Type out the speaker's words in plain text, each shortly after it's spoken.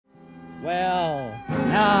Well,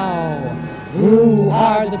 now, who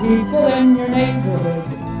are the people in your neighborhood?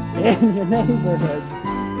 In your neighborhood?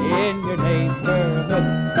 In your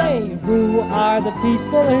neighborhood? Say, who are the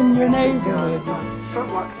people in your neighborhood? Short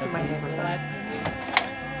walk through my neighborhood.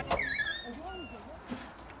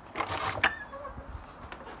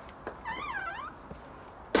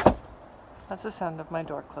 That's the sound of my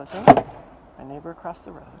door closing. My neighbor across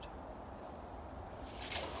the road.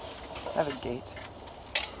 I have a gate.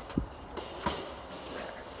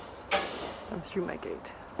 I'm through my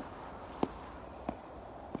gate.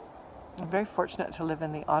 I'm very fortunate to live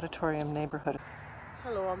in the Auditorium neighborhood.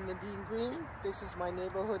 Hello, I'm Nadine Green. This is my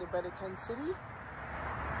neighborhood in Betterton City.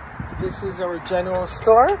 This is our general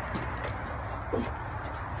store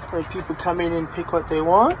where people come in and pick what they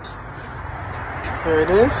want. Here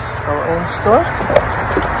it is, our own store.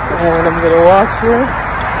 And I'm going to walk here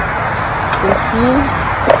with you.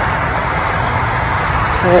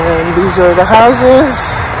 And these are the houses.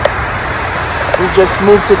 We just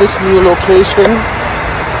moved to this new location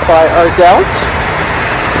by our Delt.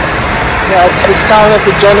 That's the sound of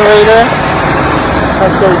the generator.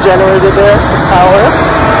 That's our generator there for power.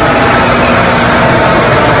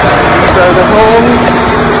 These are the homes.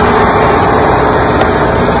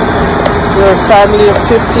 We're a family of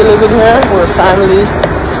 50 living here. We're a family.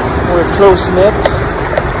 We're close-knit.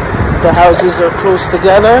 The houses are close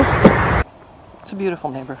together. It's a beautiful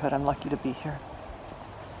neighborhood. I'm lucky to be here.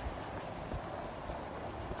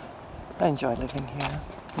 I enjoy living here.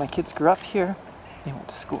 My kids grew up here. They went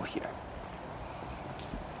to school here.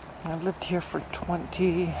 And I've lived here for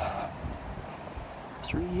 23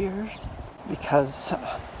 years because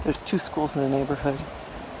there's 2 schools in the neighborhood.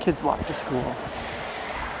 Kids walk to school.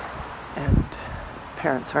 And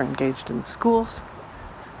parents are engaged in the schools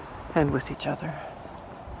and with each other.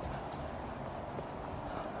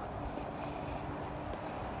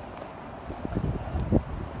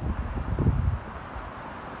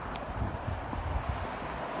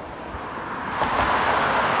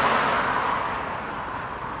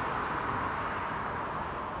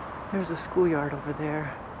 There's a schoolyard over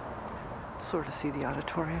there. Sort of see the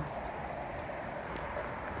auditorium.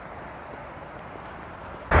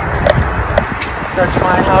 That's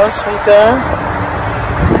my house right there.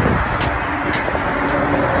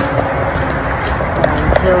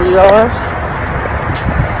 And here we are.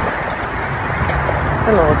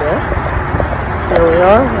 Hello there. Here we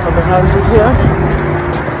are. All the houses here.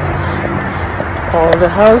 All the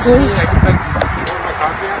houses.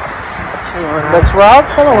 That's Rob.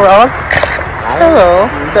 Hello, Rob. Hello.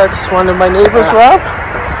 That's one of my neighbors, Rob.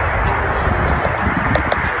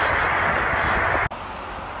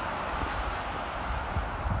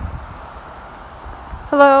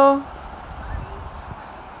 Hello.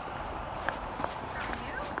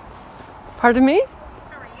 Pardon me?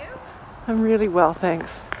 How are you? I'm really well,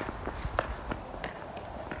 thanks.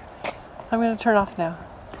 I'm going to turn off now.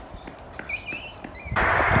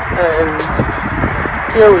 And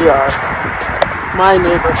here we are. My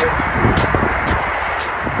neighborhood.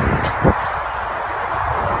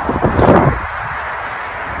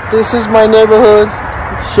 This is my neighborhood.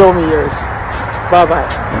 Show me yours. Bye-bye.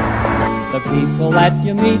 The people that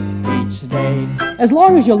you meet each day. As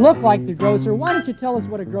long as you look like the grocer, why don't you tell us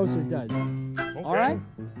what a grocer does? Okay. All right?